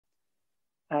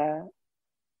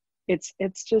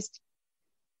it's just,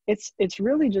 it's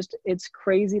really just, it's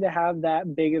crazy to have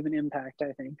that big of an impact,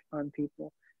 I think, on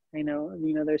people. I know,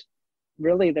 there's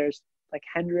like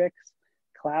Hendrix,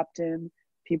 Clapton,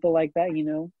 people like that,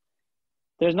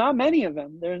 there's not many of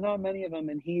them. There's not many of them.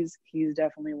 And he's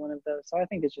definitely one of those. So I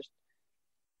think it's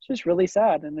just really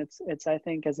sad. And it's, I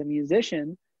think as a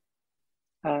musician,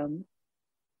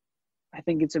 I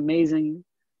think it's amazing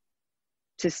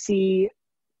to see,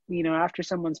 after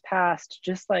someone's passed,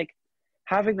 just like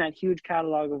having that huge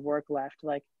catalog of work left,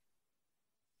 like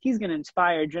he's going to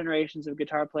inspire generations of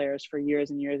guitar players for years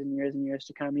and years and years and years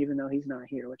to come, even though he's not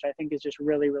here, which I think is just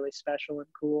really, really special and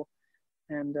cool.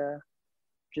 And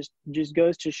just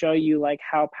goes to show you like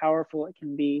how powerful it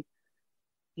can be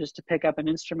just to pick up an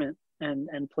instrument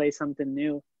and play something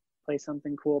new, play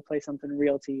something cool, play something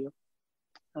real to you.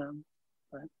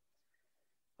 But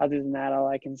other than that, all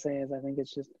I can say is I think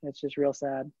it's just real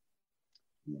sad.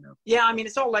 Yeah, I mean,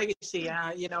 it's all legacy.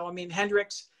 I mean,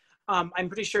 Hendrix, I'm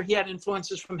pretty sure he had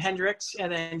influences from Hendrix,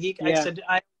 and then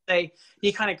I'd say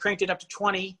he kind of cranked it up to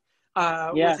 20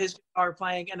 with his guitar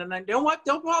playing, and then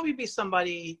there'll probably be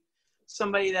somebody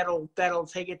that'll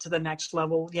take it to the next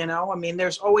level. I mean,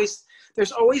 there's always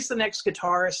the next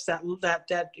guitarist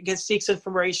that seeks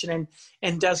inspiration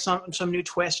and does some new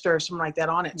twist or something like that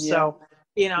on it. Yeah. So.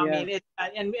 I mean,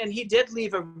 and he did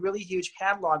leave a really huge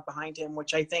catalog behind him,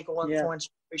 which I think will influence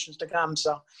generations to come.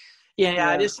 So,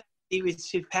 it is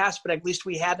he passed, but at least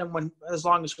we had him as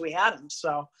long as we had him.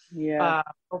 So,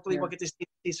 hopefully we'll get to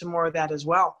see some more of that as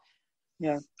well.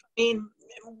 Yeah. I mean,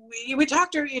 you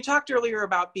talked earlier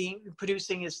about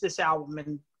producing this album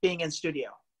and being in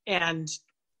studio. And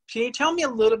can you tell me a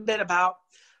little bit about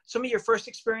some of your first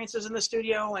experiences in the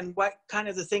studio and what kind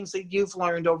of the things that you've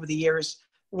learned over the years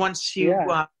once you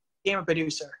became a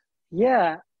producer?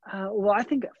 Yeah. Well, I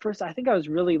think I was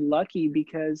really lucky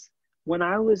because when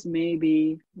I was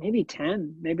maybe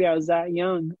 10, maybe I was that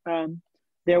young,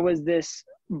 there was this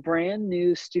brand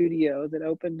new studio that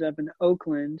opened up in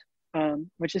Oakland,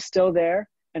 which is still there.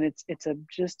 And it's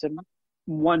just a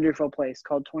wonderful place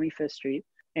called 25th Street.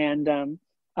 And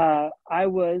I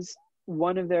was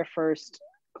one of their first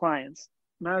clients.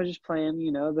 And I was just playing,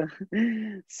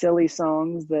 the silly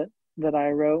songs that I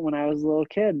wrote when I was a little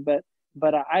kid, but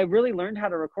I really learned how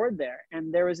to record there.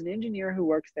 And there was an engineer who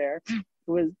works there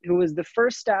who was the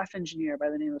first staff engineer by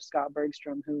the name of Scott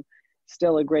Bergstrom, who's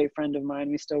still a great friend of mine.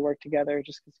 We still work together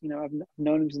just because, I've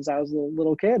known him since I was a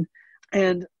little kid.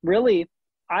 And really,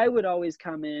 I would always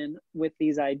come in with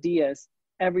these ideas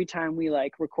every time we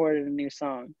like recorded a new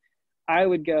song. I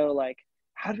would go like,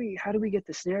 how do we get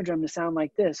the snare drum to sound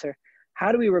like this? Or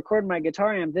how do we record my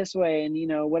guitar amp this way? And,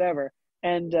 whatever.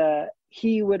 And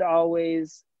he would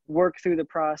always work through the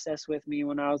process with me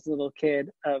when I was a little kid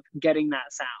of getting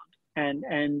that sound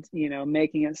and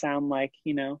making it sound like,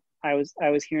 I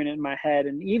was hearing it in my head.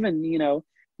 And even,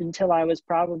 until I was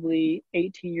probably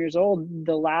 18 years old,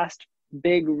 the last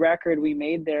big record we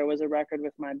made there was a record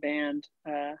with my band,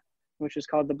 which was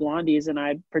called the Blondies. And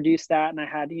I produced that, and I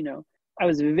had, I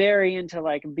was very into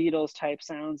like Beatles type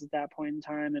sounds at that point in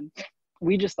time. And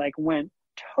we just like went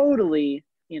totally,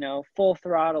 full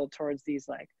throttle towards these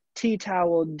like tea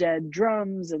towel dead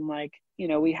drums. And like,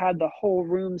 we had the whole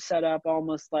room set up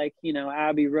almost like,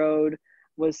 Abbey Road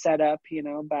was set up,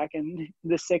 back in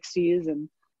the 60s. And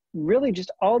really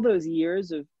just all those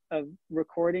years of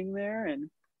recording there and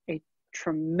a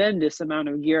tremendous amount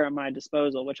of gear at my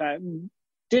disposal, which I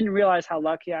didn't realize how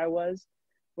lucky I was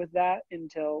with that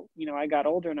until, I got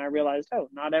older and I realized, oh,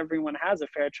 not everyone has a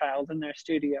Fairchild in their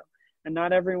studio. And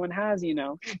not everyone has,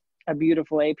 a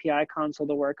beautiful API console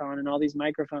to work on and all these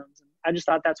microphones. And I just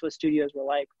thought that's what studios were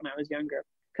like when I was younger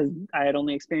because I had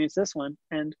only experienced this one.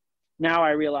 And now I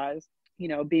realize,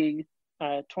 being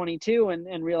 22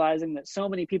 and realizing that so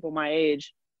many people my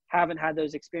age haven't had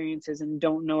those experiences and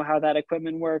don't know how that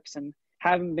equipment works and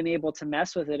haven't been able to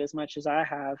mess with it as much as I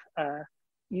have,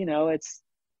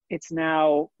 it's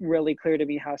now really clear to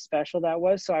me how special that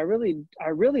was. So I really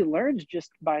learned just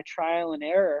by trial and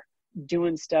error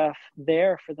doing stuff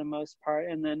there for the most part.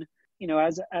 And then,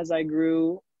 as I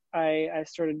grew, I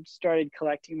started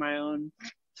collecting my own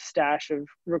stash of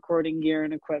recording gear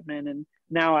and equipment. And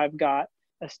now I've got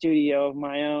a studio of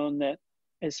my own that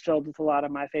is filled with a lot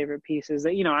of my favorite pieces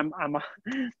that,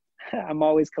 I'm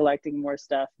always collecting more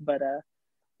stuff, but,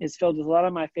 it's filled with a lot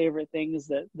of my favorite things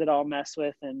that I'll mess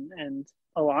with. And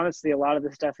honestly, a lot of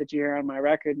the stuff that you hear on my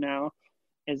record now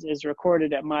is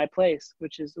recorded at my place,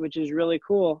 which is really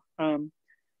cool.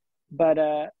 But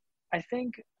I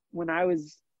think when I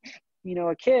was,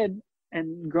 a kid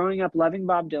and growing up loving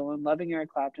Bob Dylan, loving Eric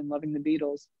Clapton, loving the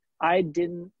Beatles, I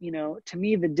didn't, to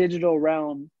me, the digital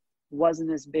realm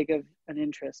wasn't as big of an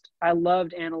interest. I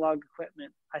loved analog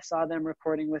equipment. I saw them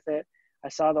recording with it. I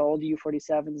saw the old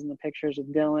U-47s and the pictures of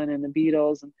Dylan and the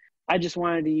Beatles, and I just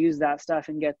wanted to use that stuff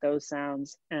and get those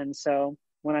sounds. And so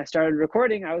when I started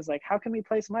recording, I was like, how can we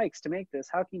place mics to make this?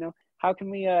 How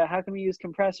can we use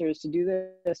compressors to do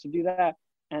this, to do that?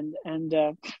 And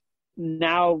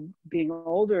now being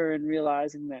older and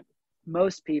realizing that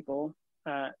most people,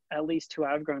 at least who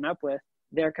I've grown up with,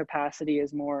 their capacity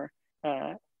is more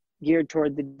geared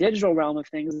toward the digital realm of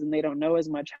things, and they don't know as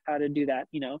much how to do that,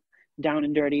 down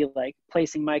and dirty, like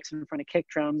placing mics in front of kick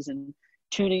drums and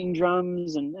tuning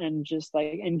drums and just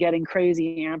like, and getting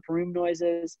crazy amp room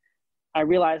noises. I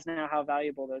realize now how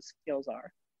valuable those skills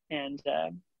are. And,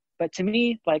 but to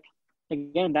me, like,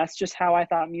 again, that's just how I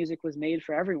thought music was made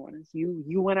for everyone, is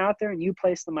you went out there and you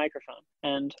placed the microphone.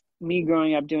 And me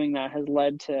growing up doing that has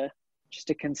led to just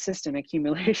a consistent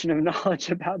accumulation of knowledge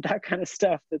about that kind of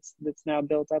stuff that's now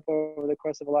built up over the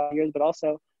course of a lot of years, but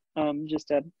also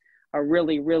just a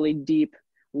really, really deep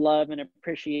love and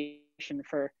appreciation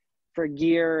for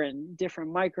gear and different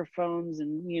microphones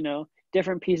and,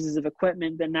 different pieces of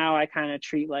equipment that now I kind of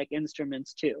treat like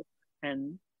instruments too.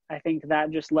 And I think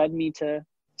that just led me to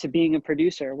being a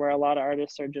producer, where a lot of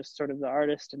artists are just sort of the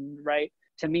artist. And right,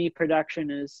 to me,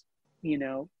 production is,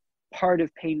 part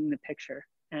of painting the picture.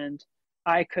 And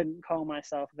I couldn't call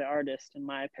myself the artist, in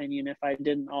my opinion, if I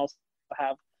didn't also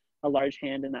have a large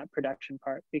hand in that production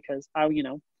part, because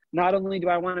not only do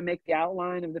I want to make the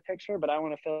outline of the picture, but I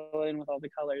want to fill it in with all the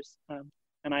colors.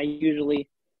 And I usually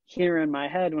hear in my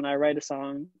head when I write a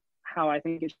song how I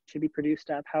think it should be produced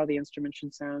up, how the instrument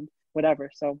should sound, whatever.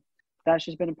 So that's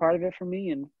just been a part of it for me,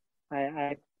 and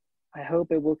I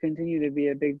hope it will continue to be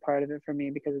a big part of it for me,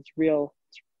 because it's real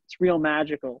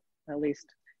magical, at least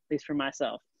for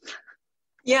myself.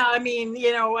 Yeah, I mean,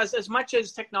 as much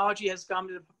as technology has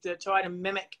come to try to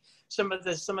mimic some of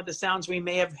the sounds we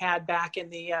may have had back in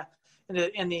the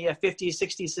 50s,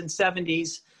 60s, and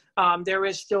 70s, there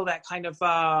is still that kind of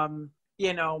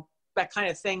that kind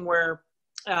of thing where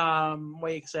what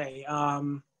do you say?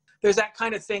 There's that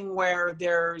kind of thing where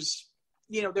there's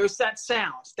that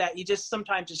sound that you just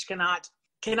sometimes just cannot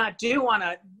do on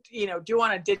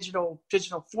a digital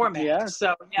format. Yeah.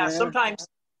 So yeah.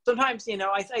 Sometimes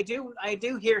I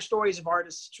do hear stories of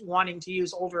artists wanting to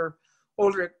use older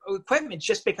equipment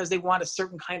just because they want a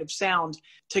certain kind of sound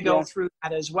to go through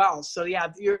that as well. So yeah,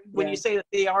 when you say that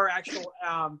they are actual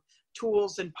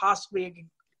tools and possibly,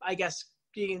 I guess,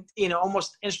 being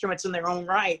almost instruments in their own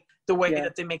right, the way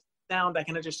that they make sound, I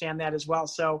can understand that as well.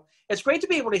 So it's great to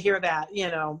be able to hear that,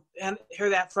 and hear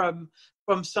that from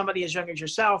somebody as young as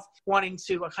yourself, wanting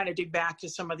to kind of dig back to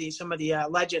some of the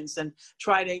legends and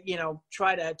try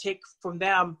to take from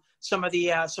them some of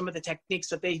the techniques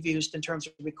that they've used in terms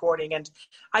of recording. And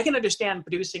I can understand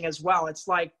producing as well. It's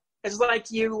like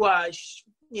you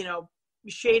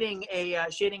shading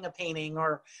a painting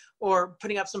or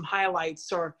putting up some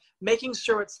highlights or making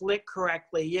sure it's lit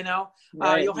correctly.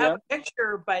 Right, you'll have a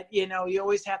picture, but you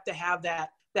always have to have that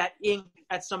ink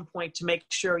at some point to make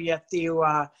sure that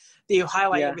you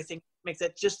highlight everything, makes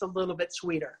it just a little bit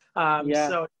sweeter.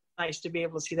 So it's nice to be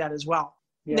able to see that as well.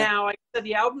 Yeah. Now, like I said,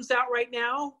 the album's out right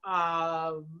now.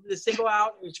 The single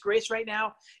out, it's Grace right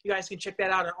now. You guys can check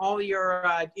that out on all your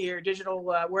digital,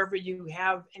 wherever you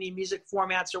have any music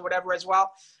formats or whatever as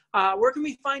well. Where can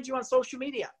we find you on social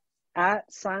media?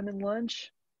 At Simon Lunche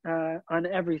on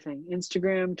everything.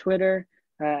 Instagram, Twitter,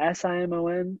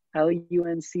 SIMON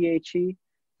LUNCHE.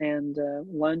 And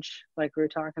lunch, like we were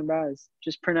talking about, is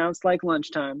just pronounced like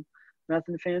lunchtime.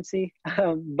 Nothing fancy.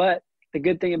 But the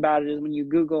good thing about it is when you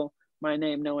Google my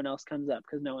name, no one else comes up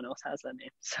because no one else has that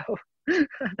name. So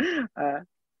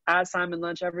at Simon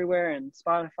Lunche everywhere, and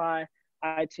Spotify,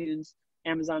 iTunes,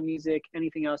 Amazon Music,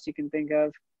 anything else you can think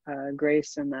of.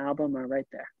 Grace and the album are right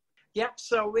there. Yep.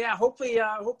 So yeah,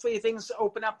 hopefully things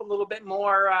open up a little bit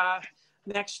more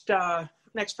next time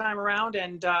around,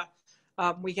 and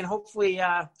we can hopefully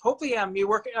are you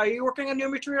working on new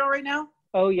material right now?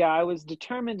 Oh yeah, I was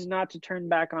determined not to turn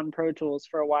back on Pro Tools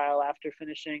for a while after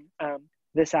finishing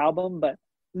this album, but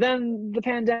then the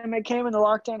pandemic came and the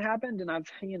lockdown happened, and I'm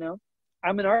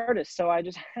an artist, so I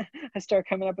just I start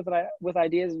coming up with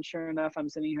ideas, and sure enough, I'm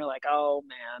sitting here like, oh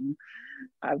man,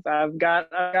 I've got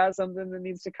something that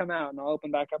needs to come out, and I'll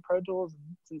open back up Pro Tools.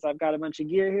 And since I've got a bunch of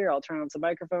gear here, I'll turn on some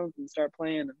microphones and start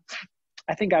playing. And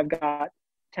I think I've got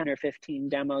 10 or 15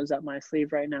 demos up my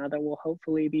sleeve right now that will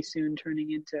hopefully be soon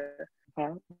turning into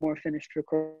more finished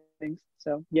recordings.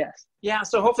 So yes. Yeah.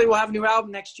 So hopefully we'll have a new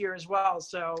album next year as well.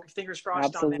 So fingers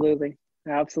crossed. Absolutely. On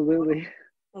that. Absolutely.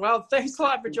 Well, thanks a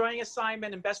lot for joining us,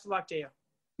 Simon, and best of luck to you.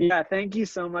 Yeah. Thank you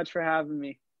so much for having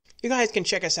me. You guys can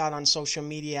check us out on social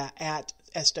media at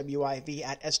SWIV,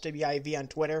 at SWIV on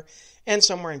Twitter, and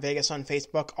Somewhere in Vegas on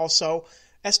Facebook. Also,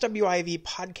 SWIV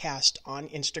Podcast on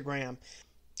Instagram.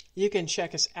 You can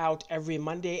check us out every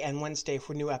Monday and Wednesday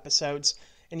for new episodes.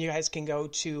 And you guys can go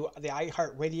to the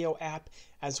iHeartRadio app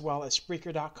as well as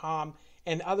Spreaker.com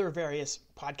and other various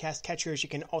podcast catchers. You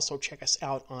can also check us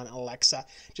out on Alexa.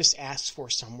 Just ask for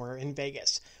Somewhere in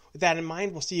Vegas. With that in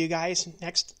mind, we'll see you guys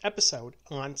next episode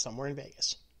on Somewhere in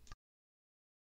Vegas.